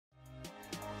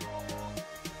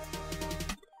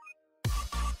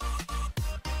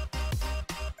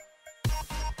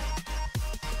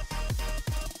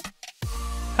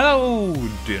Hello!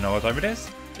 Do you know what time it is?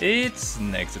 It's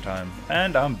Nayxerr time,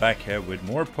 and I'm back here with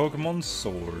more Pokémon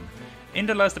Sword. In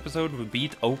the last episode we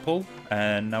beat Opal,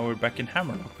 and now we're back in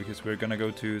Hammerlock because we're gonna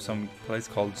go to some place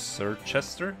called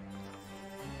Chichester.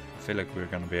 I feel like we're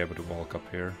gonna be able to walk up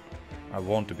here. I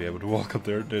want to be able to walk up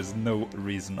there. There's no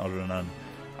reason other than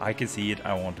I can see it,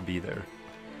 I want to be there.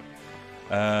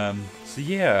 So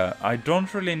yeah, I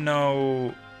don't really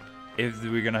know if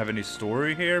we're gonna have any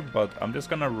story here, but I'm just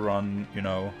gonna run, you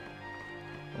know,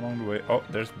 along the way. Oh,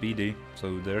 there's BD,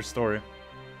 so there's story.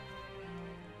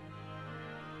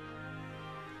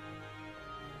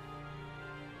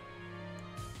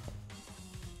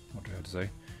 What do I have to say?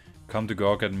 Come to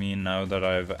gawk at me now that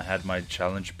I've had my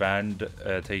challenge band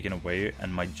taken away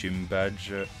and my gym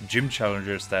badge, gym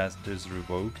challenger status is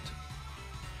revoked.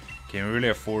 Can you really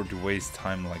afford to waste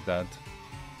time like that?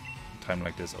 Time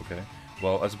like this, okay.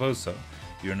 Well, I suppose so.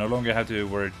 You no longer have to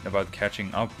worry about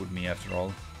catching up with me after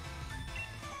all.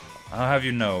 I'll have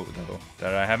you know, though,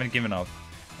 that I haven't given up.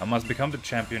 I must become the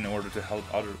champion in order to help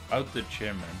out the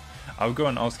chairman. I'll go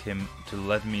and ask him to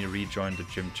let me rejoin the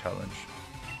gym challenge.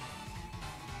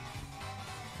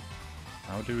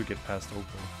 How did we get past Opal?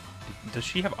 Does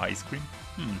she have ice cream?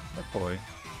 That boy.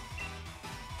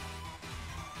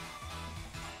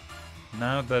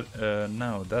 Now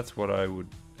that's what I would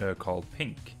call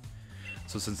pink.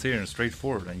 So sincere and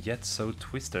straightforward, and yet so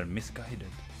twisted and misguided.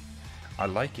 I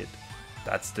like it.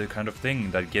 That's the kind of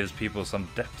thing that gives people some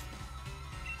depth.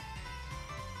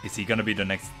 Is he gonna be the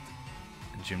next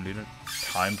gym leader?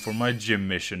 Time for my gym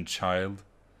mission, child.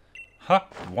 Huh?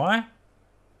 Why?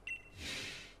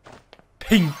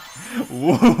 Pink!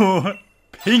 Whoa!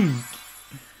 Pink!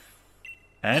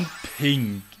 And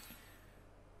pink!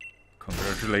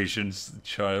 Congratulations,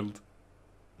 child.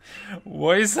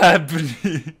 What is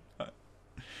happening?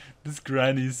 This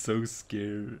granny is so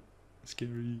scary.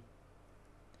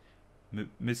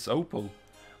 Miss Opal,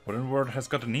 what in the world has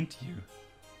gotten into you?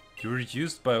 You were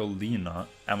used by Olena,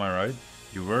 am I right?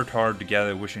 You worked hard to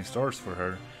gather wishing stars for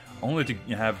her, only to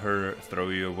have her throw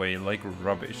you away like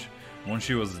rubbish once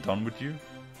she was done with you?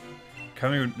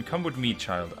 Come with me,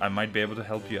 child. I might be able to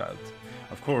help you out.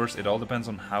 Of course, it all depends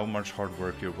on how much hard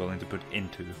work you're willing to put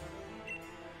into.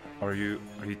 Are you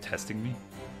testing me?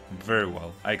 Very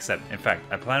well, I accept. In fact,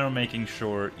 I plan on making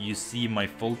sure you see my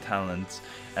full talents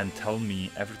and tell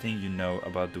me everything you know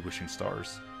about the wishing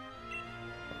stars.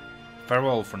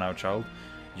 Farewell for now, child.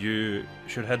 You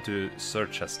should head to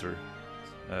Chichester.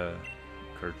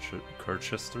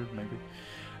 Chichester, maybe?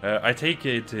 I take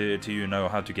it to you know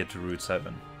how to get to Route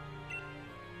 7.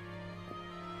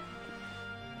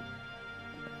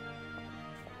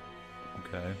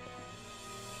 Okay.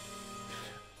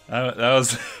 That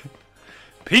was...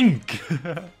 Pink!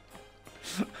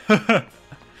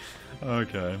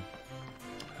 Okay.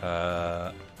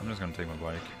 I'm just gonna take my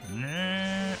bike.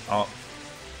 Oh.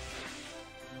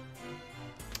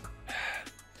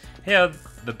 Yeah,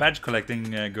 the badge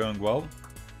collecting going well.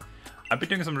 I've been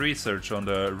doing some research on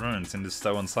the ruins in the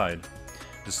stone side.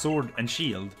 The sword and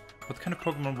shield. What kind of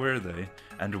Pokemon were they?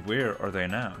 And where are they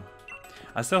now?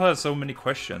 I still have so many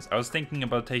questions. I was thinking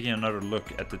about taking another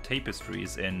look at the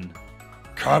tapestries in...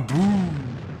 Kaboom!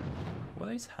 What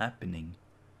is happening?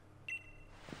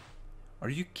 Are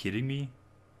you kidding me?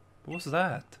 What was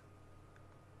that?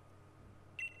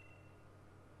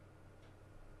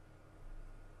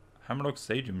 Hammerlock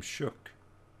Stadium shook.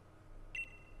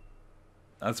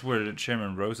 That's where the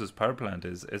Chairman Rose's power plant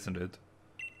is, isn't it?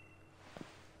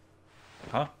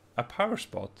 Huh? A power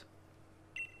spot?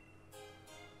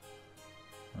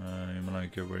 You mean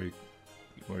like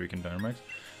where you can Dynamax?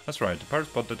 That's right, the power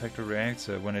spot detector reacts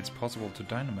when it's possible to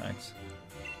Dynamax.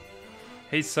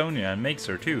 Hey Sonia and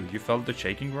Nayxerr too, you felt the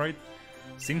shaking right?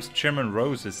 Seems Chairman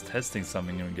Rose is testing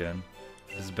something again.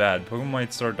 This is bad, Pokemon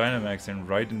might start Dynamaxing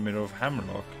right in the middle of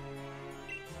Hammerlock.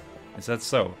 Is that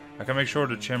so? I can make sure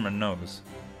the Chairman knows.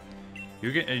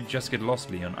 You just get lost,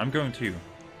 Leon, I'm going too.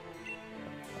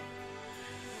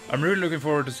 I'm really looking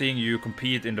forward to seeing you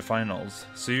compete in the finals,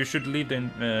 so you should leave the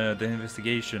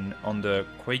investigation on the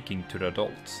quaking to the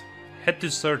adults. Head to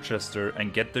Chichester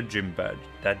and get the gym badge,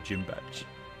 that gym badge.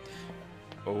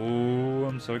 Oh,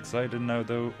 I'm so excited now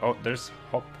though. Oh, there's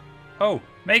Hop. Oh,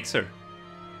 Nayxerr!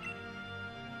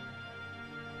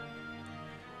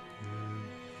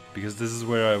 Because this is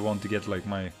where I want to get like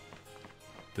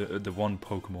the one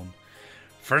Pokemon.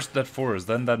 First that forest,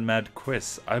 then that mad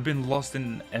quiz. I've been lost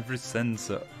in every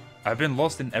sense of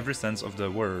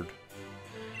the word.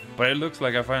 But it looks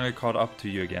like I finally caught up to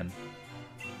you again.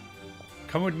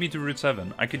 Come with me to Route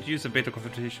 7. I could use a bit of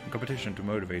competition to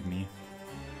motivate me.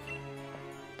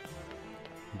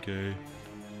 Okay.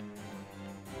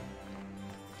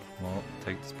 Well,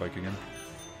 take the spike again.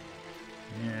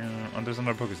 Yeah, and there's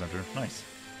another Poké Center. Nice.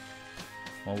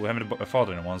 Well, we haven't fought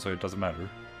anyone, so it doesn't matter.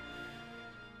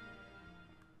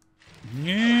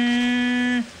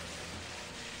 Yeah.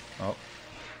 Oh.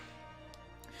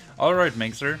 Alright,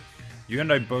 Nayxerr. You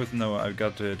and I both know I've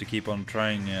got to keep on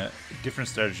trying different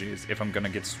strategies if I'm gonna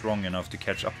get strong enough to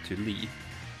catch up to Lee.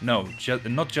 No,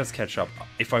 not just catch up,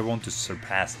 if I want to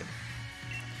surpass him.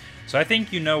 So I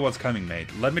think you know what's coming, mate.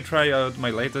 Let me try out my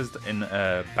latest in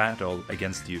a battle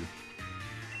against you.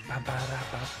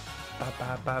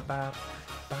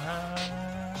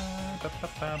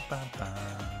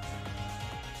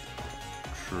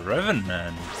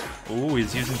 Trevenant. Oh,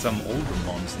 he's using some older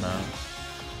mons now.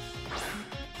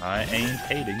 I ain't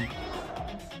hating.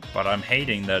 But I'm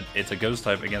hating that it's a ghost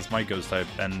type against my ghost type,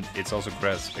 and it's also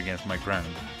grass against my ground.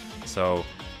 So,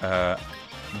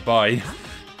 bye.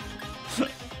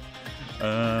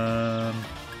 I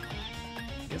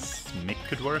guess Mick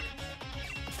could work.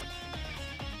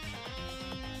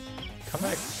 Come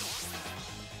back.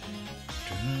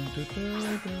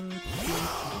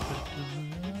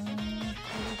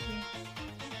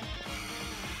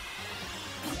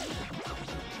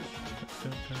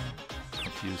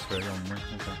 Confused very on me.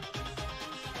 Okay.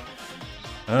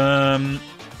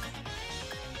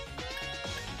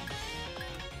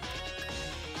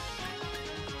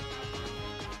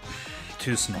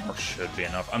 Two Snores should be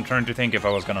enough. I'm trying to think if I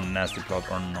was gonna nasty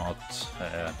plot or not.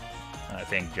 I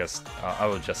think just I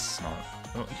will just Snore.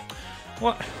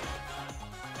 What?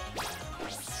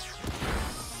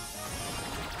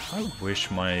 I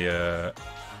wish my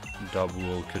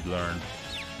double could learn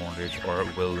Hornleech, or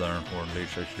will learn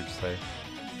Hornleech, I should say.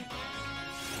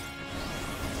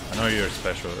 I know you're a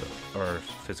special or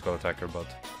physical attacker, but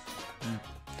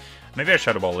maybe a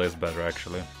Shadow Ball is better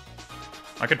actually.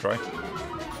 I could try.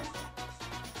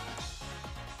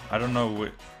 I don't know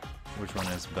which one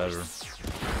is better.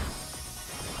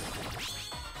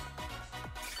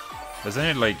 Does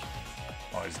any like...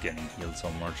 Oh, it's getting healed so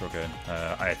much, okay.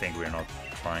 I think we're not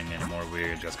trying anymore,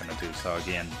 we're just gonna do so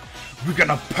again. We're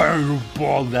gonna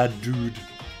powerball that dude!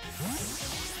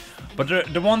 But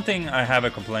the one thing I have a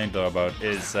complaint though about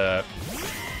is...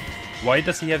 why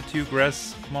does he have 2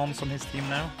 grass mons on his team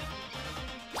now?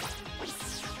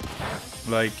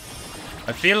 Like,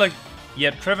 I feel like...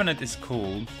 Yeah, Trevenant is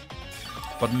cool,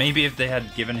 but maybe if they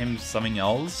had given him something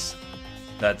else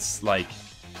that's like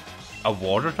a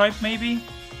water type, maybe?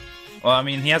 Well, I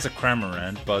mean, he has a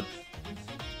Cramorant, but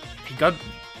he got...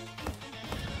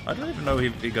 I don't even know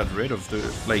if he got rid of the...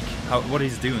 Like, what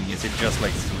he's doing. Is it just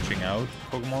like switching out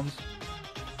Pokemons?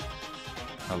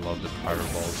 I love the Pyro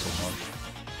Ball so much.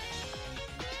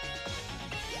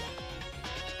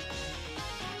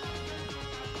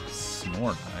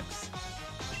 Snorlax.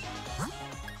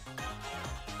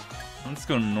 Let's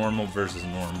go normal versus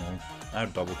normal. I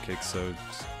have double kick, so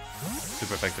it's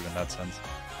super effective in that sense.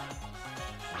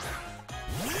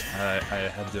 I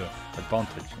had the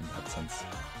advantage in that sense.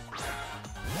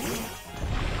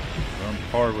 We're on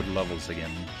par with levels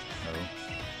again, though.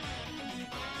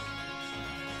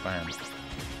 Bam.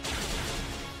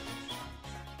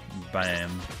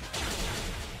 Bam.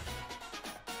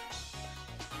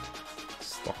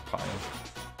 Stockpile.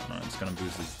 No, it's gonna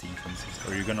boost his defenses.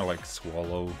 Or you're gonna like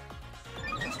swallow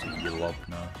just to heal up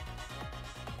now.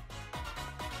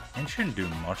 And shouldn't do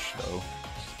much though.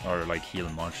 Or like heal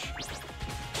much.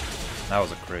 That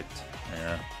was a crit.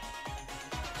 Yeah.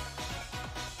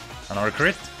 Another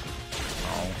crit?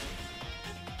 Oh.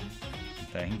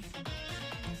 Dang.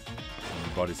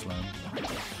 Body slam.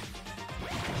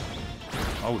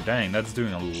 Oh dang, that's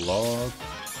doing a lot.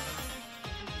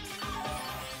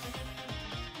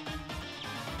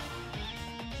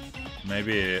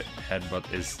 Maybe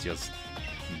headbutt is just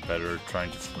better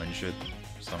trying to flinch it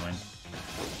or something.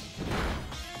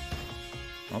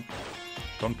 Oh,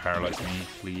 don't paralyze me,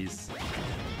 please.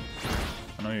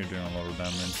 I know you're doing a lot of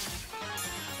damage.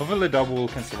 Hopefully double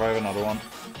can survive another one.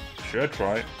 Should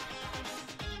try.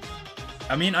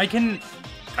 I mean, I can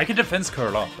defense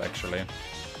curl up actually.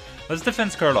 Let's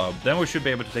defense curl up, then we should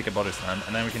be able to take a body slam,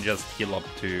 and then we can just heal up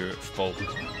to full.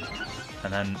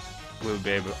 And then we'll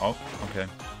be able... Oh, okay.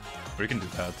 We can do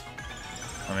that.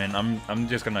 I mean, I'm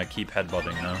just gonna keep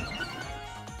headbutting now.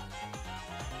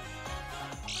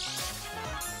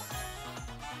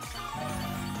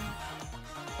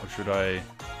 Or should I...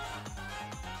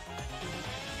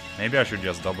 Maybe I should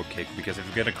just double kick, because if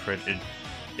you get a crit,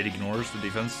 it ignores the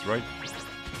defense, right?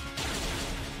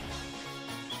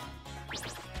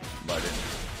 But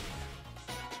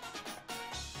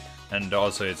and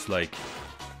also it's like...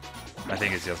 I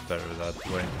think it's just better that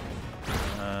way.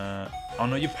 Oh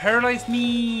no, you paralyzed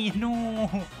me! No!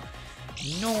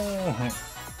 No!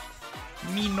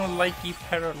 Me no likey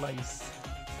paralyze.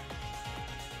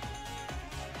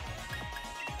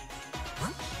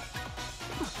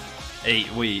 Hey,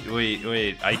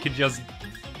 wait. I could just...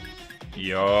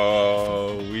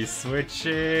 Yo, we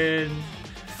switching.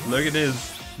 Look at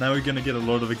this. Now we're gonna get a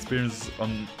lot of experience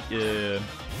on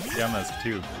Yamask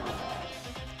too.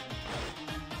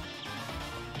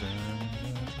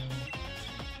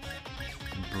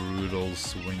 Brutal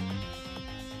swing.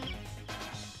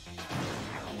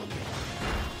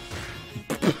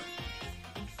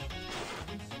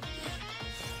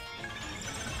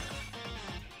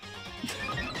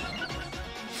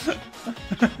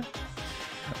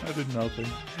 I did nothing.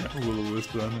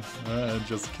 Will-o-wisp then.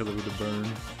 Just kill it with a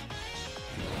burn.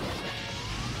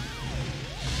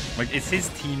 Like, is his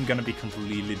team gonna be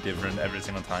completely different every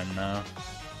single time now?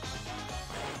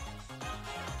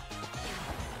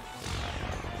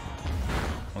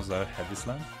 Was that heavy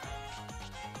slam?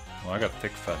 Well, I got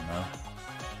thick fat now.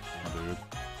 Oh, dude.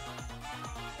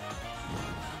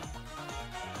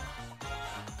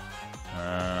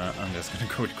 I'm just gonna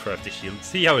go with Crafty Shield.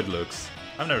 See how it looks.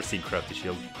 I've never seen Crafty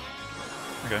Shield.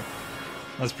 Okay.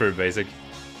 That's pretty basic.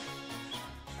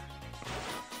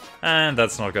 And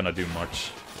that's not gonna do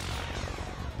much.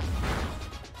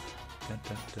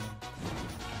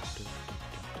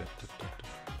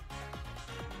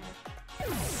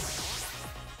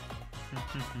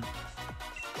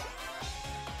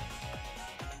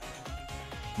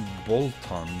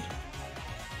 Boltund.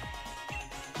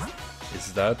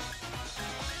 Is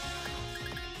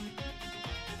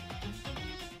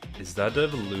that the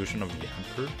evolution of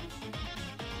Yamper?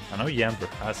 I know Yamper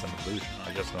has an evolution,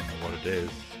 I just don't know what it is.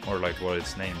 Or like what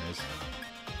its name is.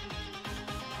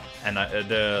 And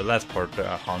the last part,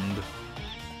 Hund.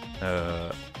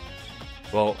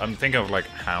 Well, I'm thinking of like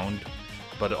Hound,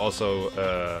 but also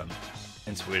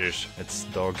in Swedish it's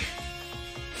dog.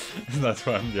 That's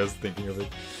why I'm just thinking of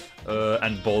it.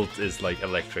 And Bolt is like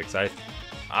electric, so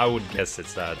I would guess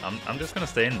it's that. I'm just gonna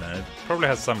stay in there. It probably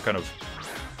has some kind of...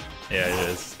 Yeah, it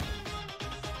is.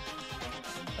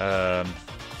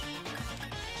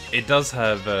 It does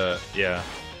have, yeah,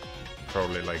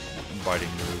 probably like biting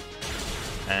move.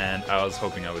 And I was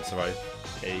hoping I would survive.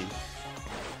 Hey.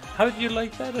 How did you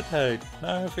like that attack?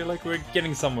 Now I feel like we're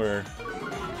getting somewhere.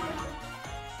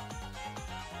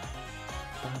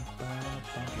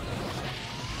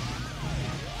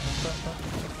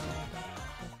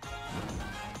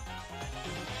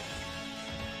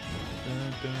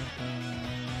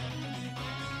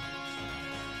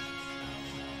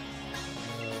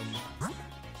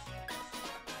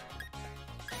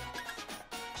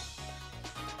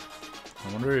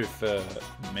 I wonder if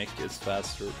Mick is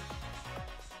faster.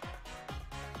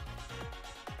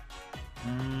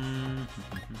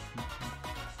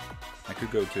 I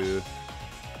could go to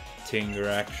Tinger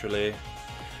actually.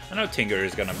 I know Tinger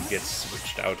is gonna get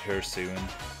switched out here soon.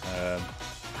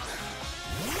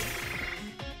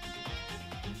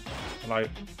 Like,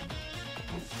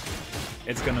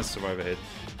 it's gonna survive a hit.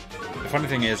 The funny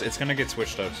thing is, it's gonna get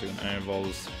switched out soon and it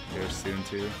evolves here soon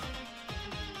too.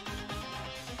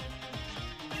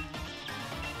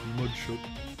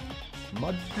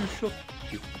 Mud shot.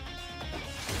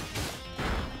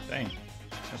 Dang,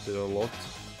 that did a lot.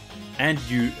 And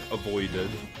you avoided.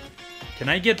 Can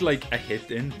I get like a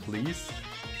hit in, please?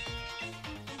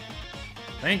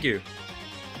 Thank you.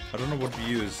 I don't know what to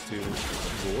use to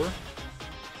roar.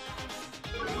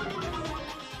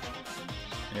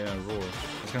 Yeah, roar.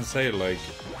 I was gonna say like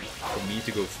for me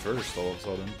to go first all of a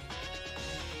sudden.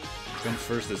 I've been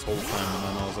first this whole time and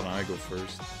then all of a sudden I go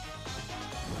first.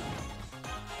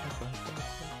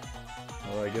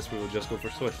 Well, I guess we will just go for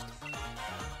Swift.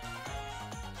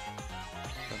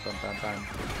 Bam, bam, bam, bam.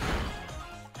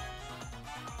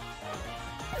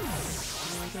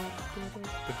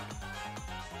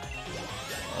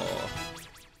 Oh,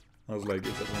 I was like,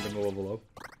 is that one gonna level up?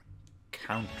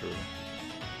 Counter.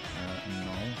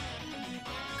 No.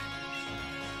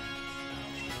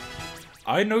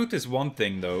 I noticed one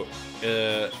thing though.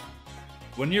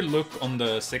 When you look on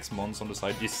the 6 months on the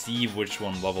side, you see which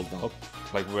one leveled up,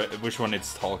 like which one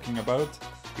it's talking about,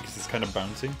 because it's kind of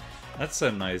bouncing. That's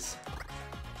a nice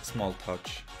small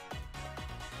touch.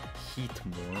 Heat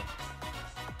more.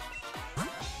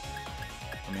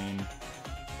 I mean,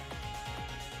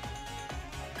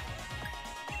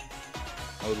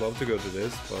 I would love to go to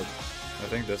this, but I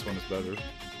think this one is better.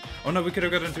 Oh no, we could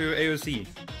have gotten to AOC.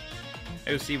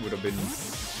 AOC would have been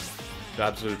the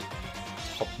absolute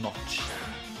top notch.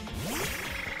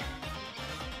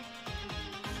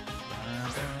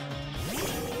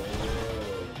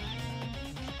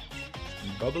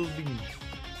 Bubble beam.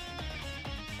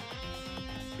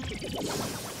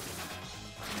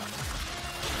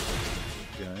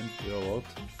 behind, do a lot.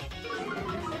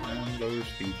 And lower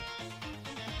speed.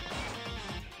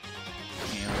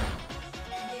 Yeah.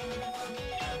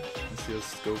 Let's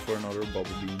just go for another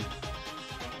bubble beam.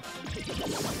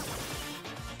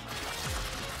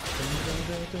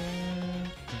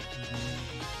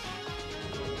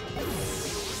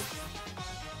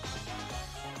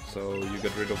 So you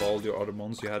get rid of all your other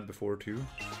mons you had before too.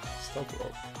 Stealth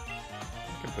Rock.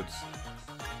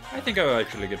 I think I will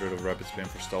actually get rid of Rapid Spin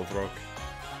for Stealth Rock.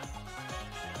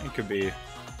 It could be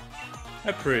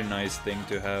a pretty nice thing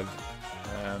to have,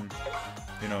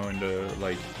 you know, in the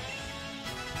like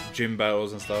gym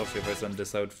battles and stuff. If I send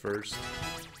this out first.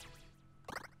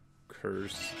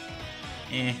 Curse.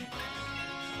 I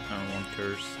don't want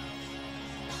Curse.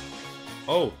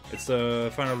 Oh, it's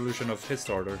the final evolution of his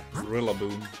starter,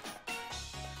 Rillaboom.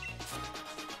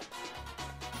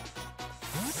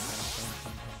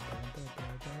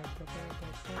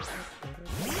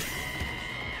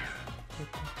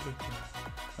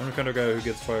 I'm the kind of guy who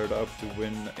gets fired up to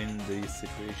win in these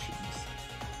situations.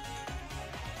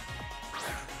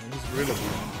 This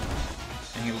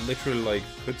Rillaboom, and he literally like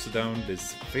puts down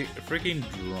this freaking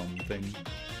drum thing.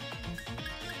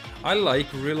 I like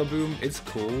Rillaboom, it's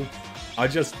cool. I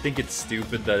just think it's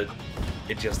stupid that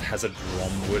it just has a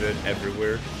drum with it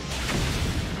everywhere.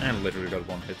 And literally got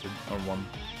one hit or one.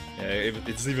 Yeah,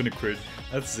 it's even a crit.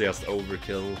 That's just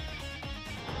overkill.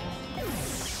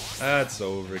 That's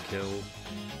overkill.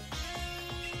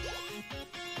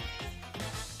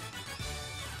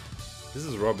 This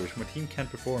is rubbish. My team can't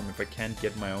perform if I can't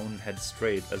get my own head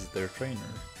straight as their trainer.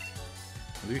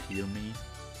 Will you heal me?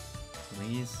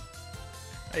 Please?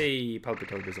 Hey,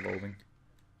 Palpitoad is evolving.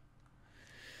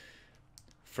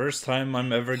 First time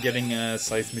I'm ever getting a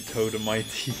Seismitoad on my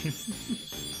team.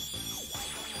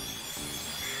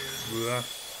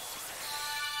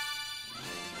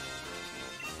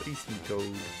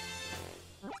 Seismitoad.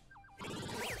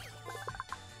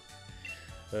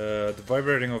 The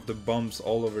vibrating of the bumps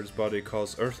all over its body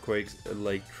cause earthquakes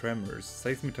like tremors.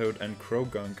 Seismitoad and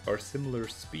Krogunk are similar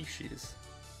species.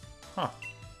 Huh.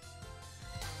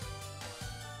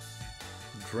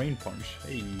 Drain Punch.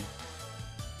 Hey.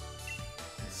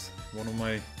 It's one of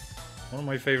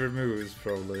my favorite moves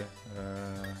probably.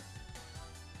 I'm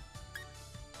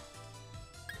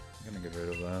gonna get rid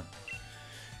of that.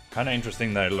 Kinda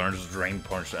interesting that it learns Drain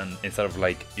Punch and instead of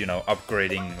like, you know,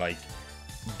 upgrading like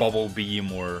Bubble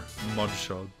Beam or Mud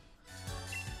Shot.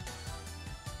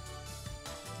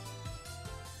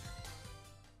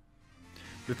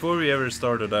 Before we ever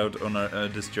started out on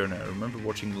this journey, I remember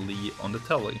watching Lee on the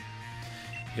telly.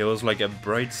 He was like a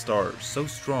bright star, so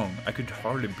strong I could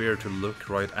hardly bear to look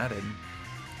right at him.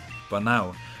 But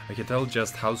now, I can tell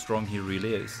just how strong he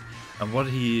really is, and what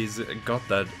he's got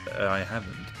that I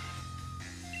haven't.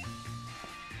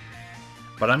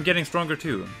 But I'm getting stronger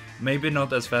too. Maybe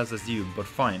not as fast as you, but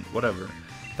fine, whatever.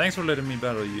 Thanks for letting me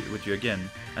battle with you again.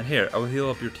 And here, I will heal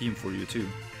up your team for you too.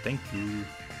 Thank you.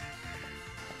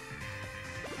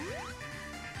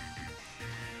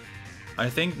 I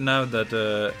think now that,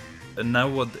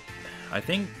 I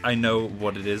think I know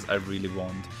what it is I really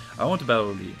want. I want to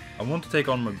battle Lee. I want to take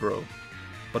on my bro.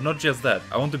 But not just that,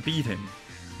 I want to beat him.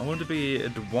 I want to be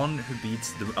the one who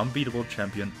beats the unbeatable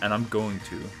champion, and I'm going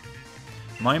to.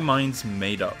 My mind's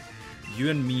made up. You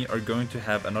and me are going to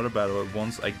have another battle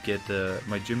once I get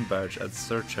my gym badge at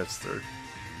Sirchester.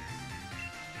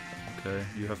 Okay,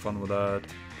 you have fun with that.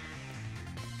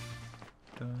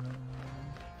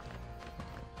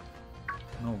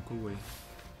 No, go away.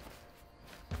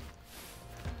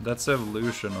 That's the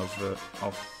evolution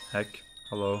of heck.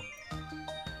 Hello.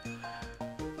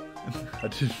 I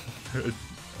didn't.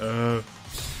 I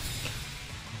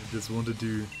just wanted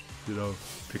to, you know,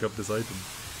 pick up this item.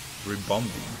 Rebombing.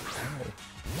 Oh.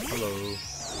 Hello.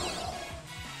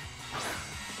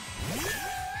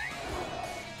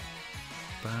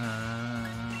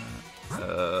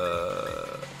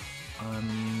 I'm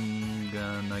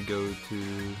gonna go to.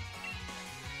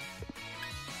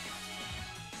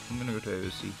 I'm gonna go to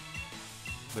AOC.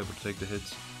 Be able to take the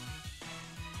hits.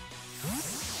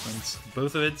 Since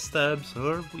both of its stabs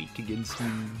are weak against me.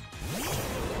 I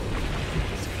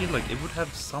just feel like it would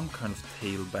have some kind of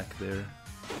tail back there.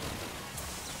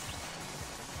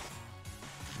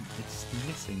 It's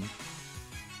missing.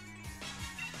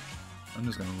 I'm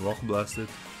just gonna rock blast it.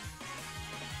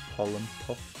 Pollen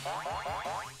puff.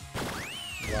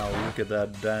 Wow, look at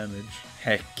that damage.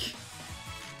 Heck.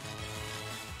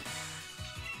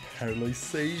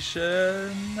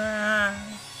 Paralyzation.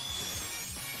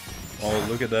 Oh,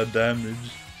 look at that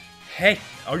damage. Heck,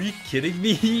 are you kidding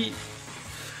me?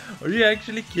 Are you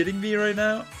actually kidding me right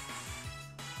now?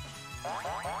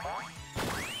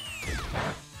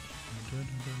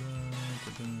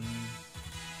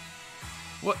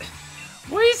 What?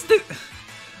 What is the...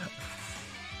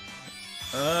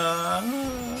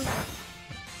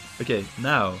 Okay,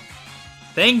 now.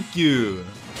 Thank you!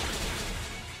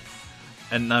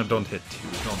 And now don't hit 2.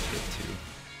 Don't hit 2.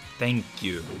 Thank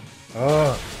you.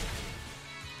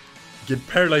 Get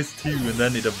paralyzed 2 and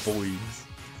then it avoids.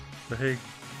 The heck?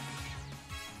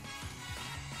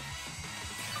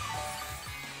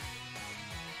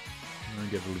 I'm gonna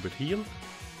get a little bit healed.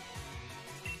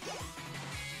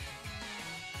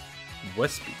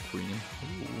 Wespy Queen.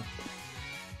 Ooh.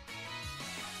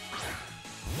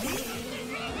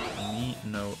 Me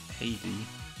no 80.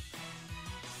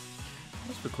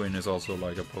 Wespy Queen is also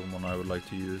like a Pokemon I would like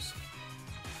to use.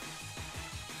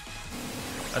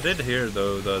 I did hear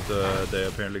though that they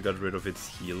apparently got rid of its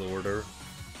heal order,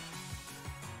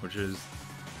 which is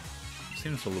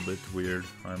seems a little bit weird.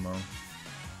 I don't know.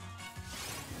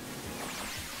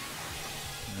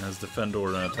 It has defend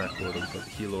order and attack order, but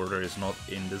heal order is not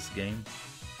in this game.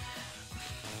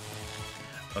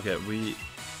 Okay, we're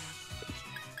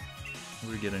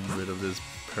getting rid of this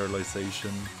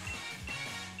paralyzation.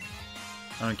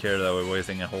 I don't care that we're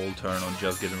wasting a whole turn on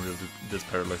just getting rid of this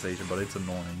paralyzation, but it's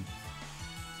annoying.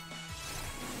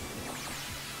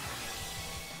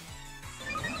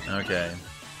 Okay.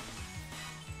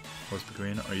 Wespy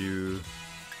Queen, are you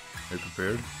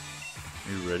prepared?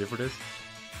 Are you ready for this?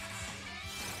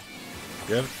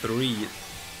 You have 3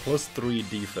 plus 3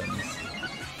 defense.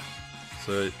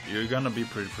 So you're gonna be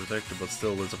pretty protected, but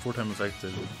still it's a 4-time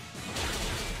effective.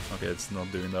 Okay, it's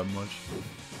not doing that much.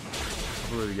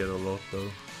 Hopefully we get a lot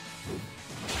though.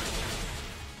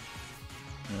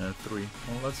 3.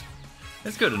 Well,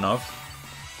 that's good enough.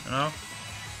 You know?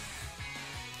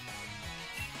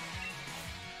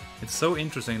 It's so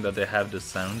interesting that they have the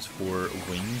sounds for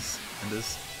wings in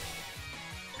this.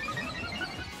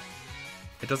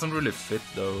 It doesn't really fit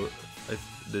though,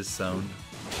 this sound.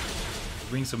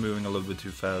 Wings are moving a little bit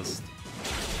too fast.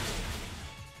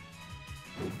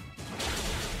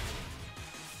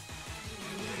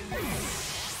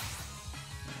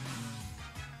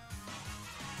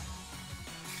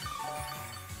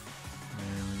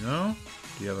 There we go.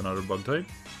 Do you have another bug type?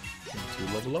 2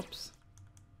 level ups.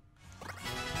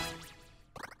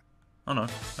 Oh no,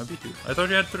 I beat you. I thought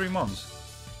you had 3 months.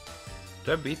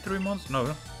 Did I beat 3 months?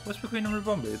 No. Wespy Queen and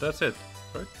Ribombi, that's it,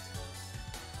 right?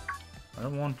 I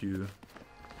don't want you.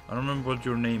 I don't remember what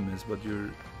your name is, but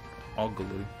you're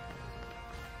ugly.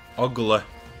 Ugly.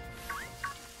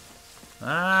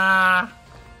 Ah!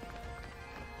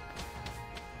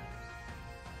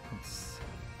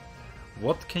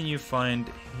 What can you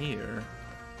find here?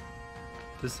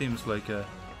 This seems like a...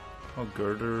 Oh,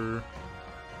 girder...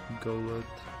 Gullet...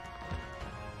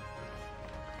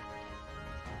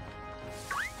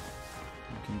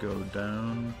 You can go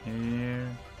down here...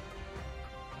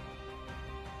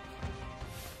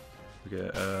 Okay,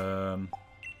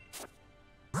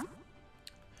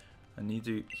 I need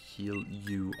to heal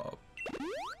you up.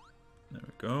 There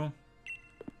we go.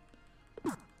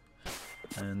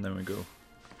 And there we go.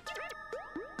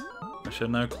 I shall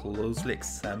now closely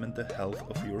examine the health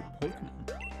of your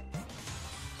Pokemon.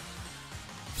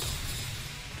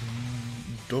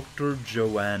 Dr.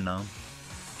 Joanna.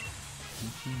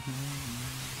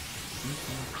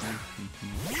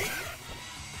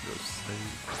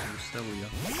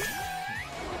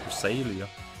 Rosalia.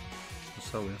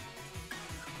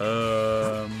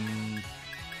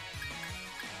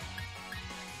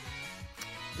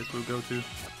 Guess we'll go to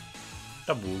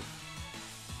Double.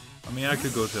 I mean, I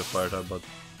could go to a fire type, but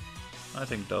I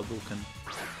think Double can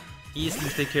easily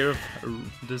take care of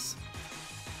this.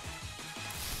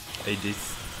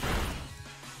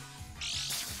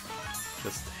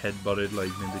 Just headbutt it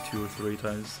like maybe 2 or 3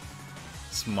 times.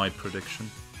 It's my prediction.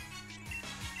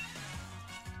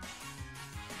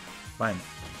 Fine.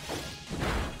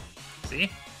 See?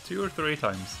 2 or 3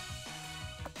 times.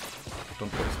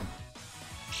 Don't poison.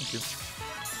 Thank you.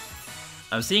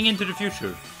 I'm seeing into the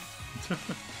future.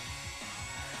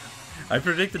 I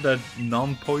predicted that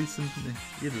non-poison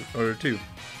either, or 2.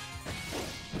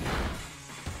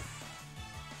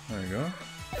 There we go.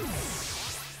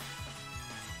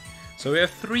 So we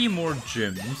have 3 more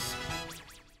gyms.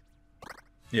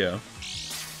 Yeah.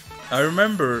 I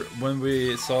remember when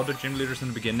we saw the gym leaders in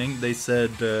the beginning, they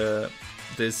said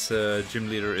this gym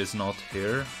leader is not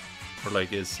here. Or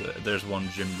like there's one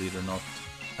gym leader not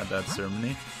at that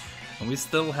ceremony. And we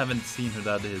still haven't seen who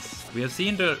that is. We have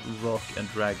seen the Rock and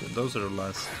Dragon. Those are the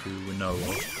last 2 we know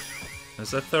of.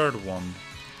 There's a 3rd one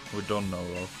we don't know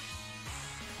of.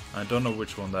 I don't know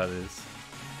which one that is.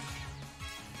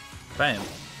 Bam!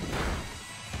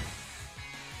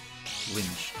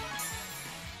 Lynch.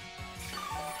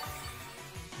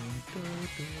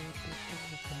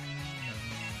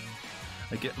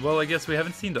 Well, I guess we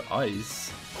haven't seen the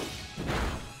ice,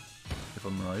 if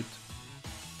I'm right.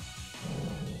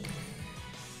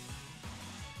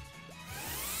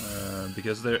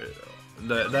 Because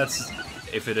that's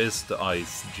if it is the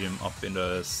ice gym up in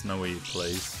the snowy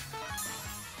place.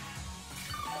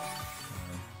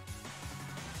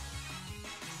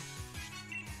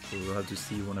 So we'll have to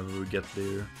see whenever we get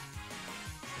there.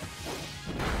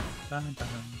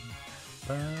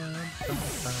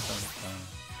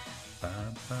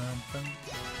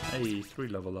 Hey, 3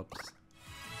 level ups.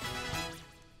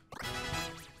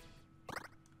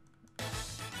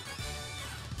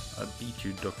 I beat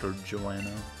you, Dr.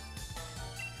 Joanna.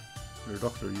 You're a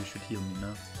doctor, you should heal me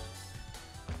now.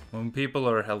 When people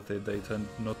are healthy, they tend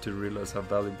not to realize how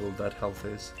valuable that health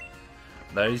is.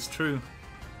 That is true.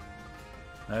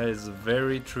 That is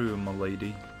very true, my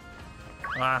lady.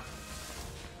 Ah!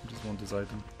 I just want this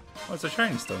item. Oh, it's a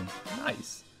shiny stone.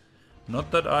 Nice! Not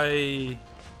that I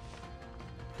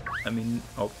mean...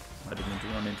 Oh, I didn't mean to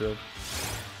run into it.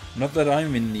 Not that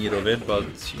I'm in need of it,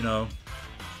 but, you know...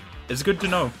 It's good to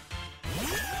know.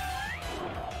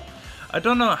 I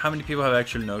don't know how many people have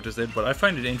actually noticed it, but I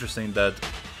find it interesting that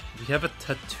we have a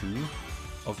tattoo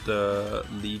of the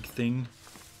league thing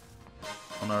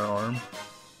on our arm.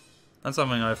 That's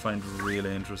something I find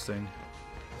really interesting.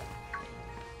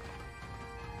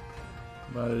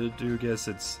 But I do guess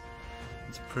it's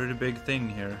a pretty big thing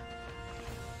here.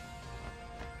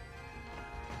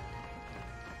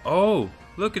 Oh,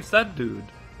 look, it's that dude.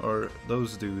 Or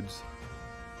those dudes.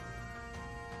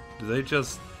 Do they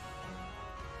just...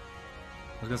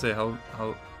 I was gonna say,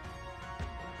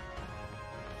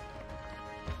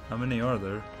 how many are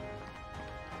there?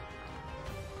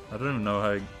 I don't even know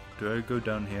how do I go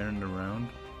down here and around?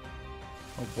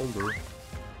 Oh, boulder.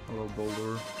 Hello,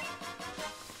 boulder.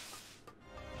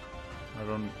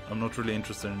 I'm not really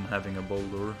interested in having a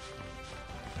boulder.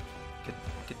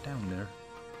 Get down there.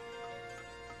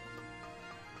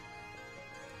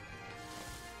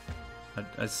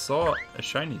 I saw a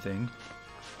shiny thing.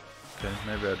 Okay,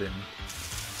 maybe I didn't.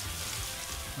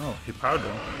 Oh,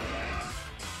 Hippardo.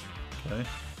 Okay.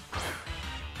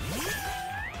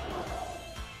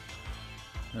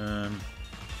 Well,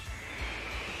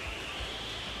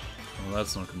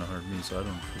 that's not gonna hurt me, so I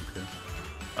don't care.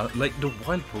 Like, the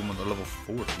wild Pokemon are level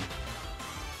 40.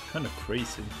 Kinda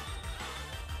crazy.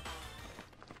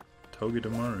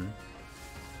 Togedemaru.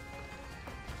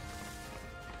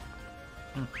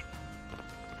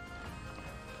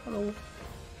 Hello.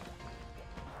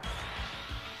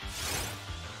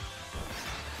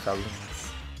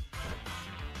 Balance.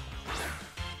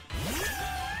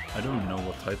 I don't know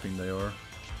what typing they are.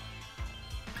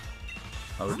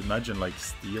 I would imagine like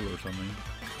steel or something.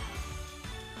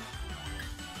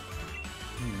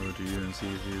 Go to you and see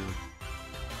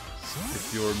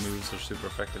if your moves are super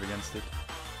effective against it.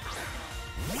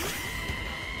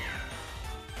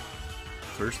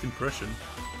 First impression.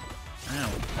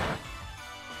 Ow.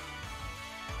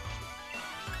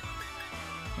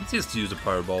 Let's just use a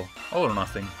Powerball. All or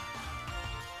nothing.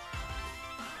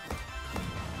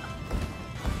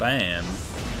 Bam.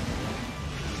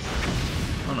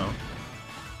 Oh no.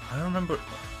 I don't remember.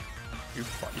 You're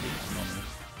fighting, normally.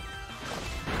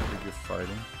 I think you're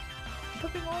fighting.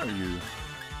 What typing are you?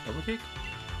 Double kick?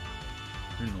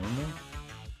 You're normal?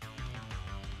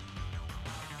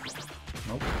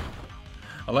 Nope.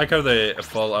 I like how they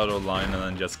fall out of line and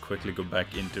then just quickly go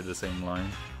back into the same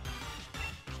line.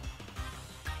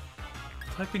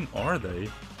 What typing are they?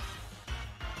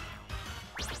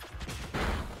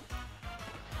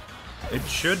 It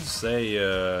should say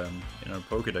in our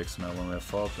Pokédex now when we have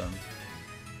fought them.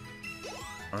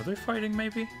 Are they fighting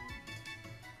maybe?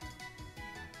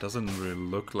 Doesn't really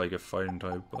look like a fighting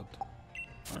type, but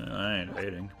I ain't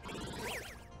hating.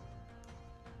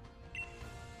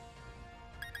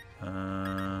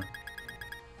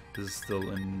 This is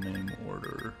still in name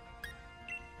order.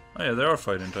 Oh yeah, they are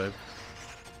fighting type.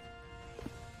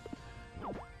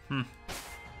 I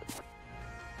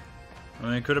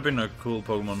mean, it could have been a cool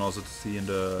Pokemon also to see in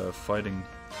the fighting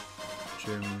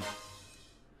gym.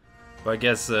 But I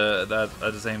guess that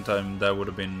at the same time that would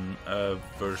have been a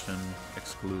version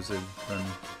exclusive than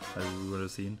I would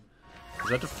have seen. Is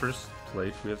that the first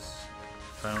plate we have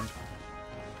found?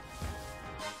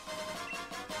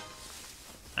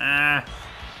 Ah!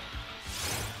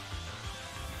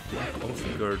 Get off,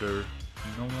 Girder.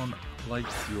 No one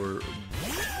likes your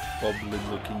bubbly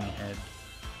looking head.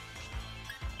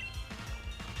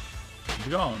 Be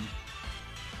gone.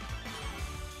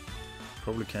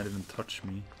 Probably can't even touch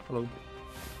me. Hello.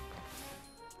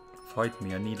 Fight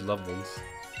me, I need levels.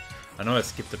 I know I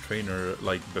skipped the trainer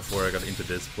like before I got into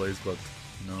this place, but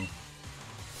no.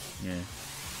 Yeah.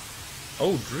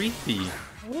 Oh, Dreepy!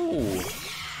 Oh!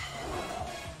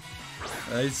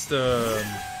 It's the...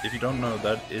 If you don't know,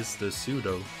 that is the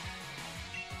pseudo.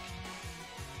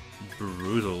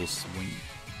 Brutal swing.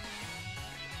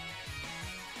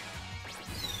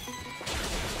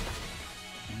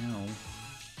 Ow.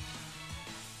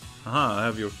 Aha, I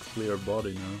have your clear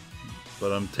body now.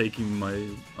 But I'm taking my...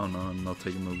 Oh no, I'm not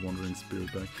taking my Wandering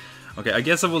Spirit back. Okay, I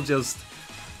guess I will just...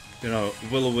 You know,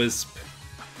 Will-O-Wisp...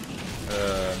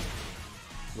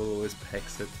 Will-O-Wisp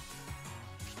Hex it.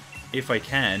 If I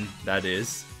can, that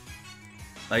is.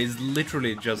 Like, it's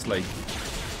literally just like...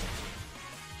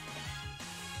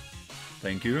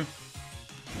 Thank you.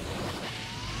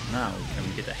 Now, can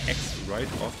we get a Hex right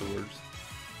afterwards?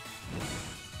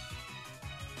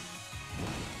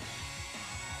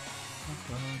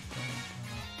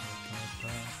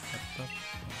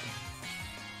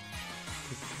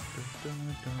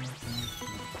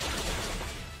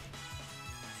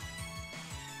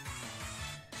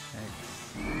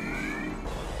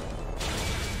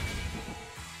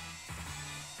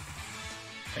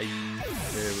 Hey,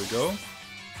 there we go.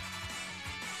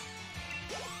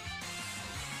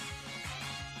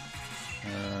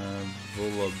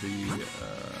 Vullaby,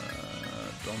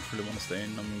 don't really want to stay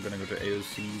in. I'm gonna go to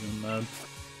AOC on that.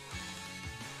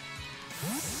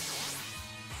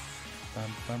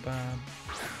 Bam, bam, bam.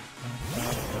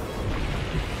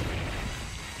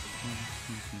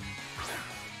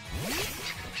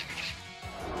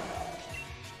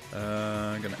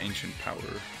 I'm gonna Ancient Power.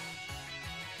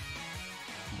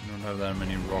 I don't have that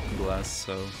many Rock Glass,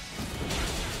 so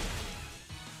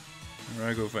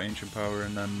I go for Ancient Power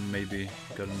and then maybe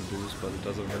get in the boost, but it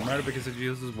doesn't really matter because it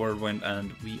uses Whirlwind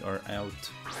and we are out.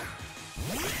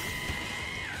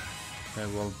 Okay,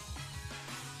 well,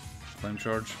 Flame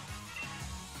Charge.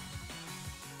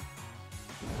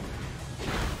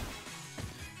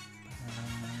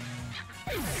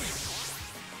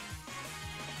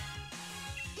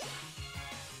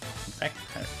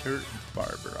 Backpacker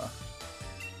Barbara.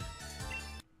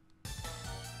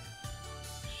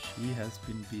 She has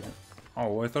been beaten.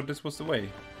 Oh, I thought this was the way.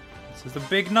 This is the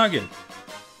big nugget.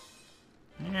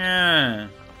 Yeah.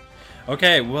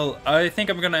 Okay, well, I think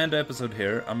I'm gonna end the episode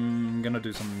here. I'm gonna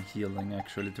do some healing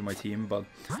actually to my team, but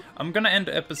I'm gonna end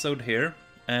the episode here.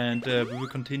 And we will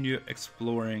continue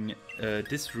exploring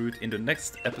this route in the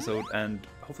next episode and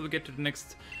hopefully get to the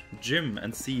next gym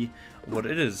and see what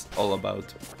it is all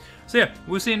about. So yeah,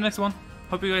 we'll see you in the next one.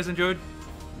 Hope you guys enjoyed.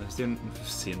 See you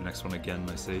in the next one again,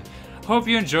 I say. Hope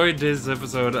you enjoyed this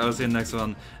episode. I'll see you in the next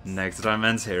one next time.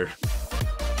 Nayxerr here.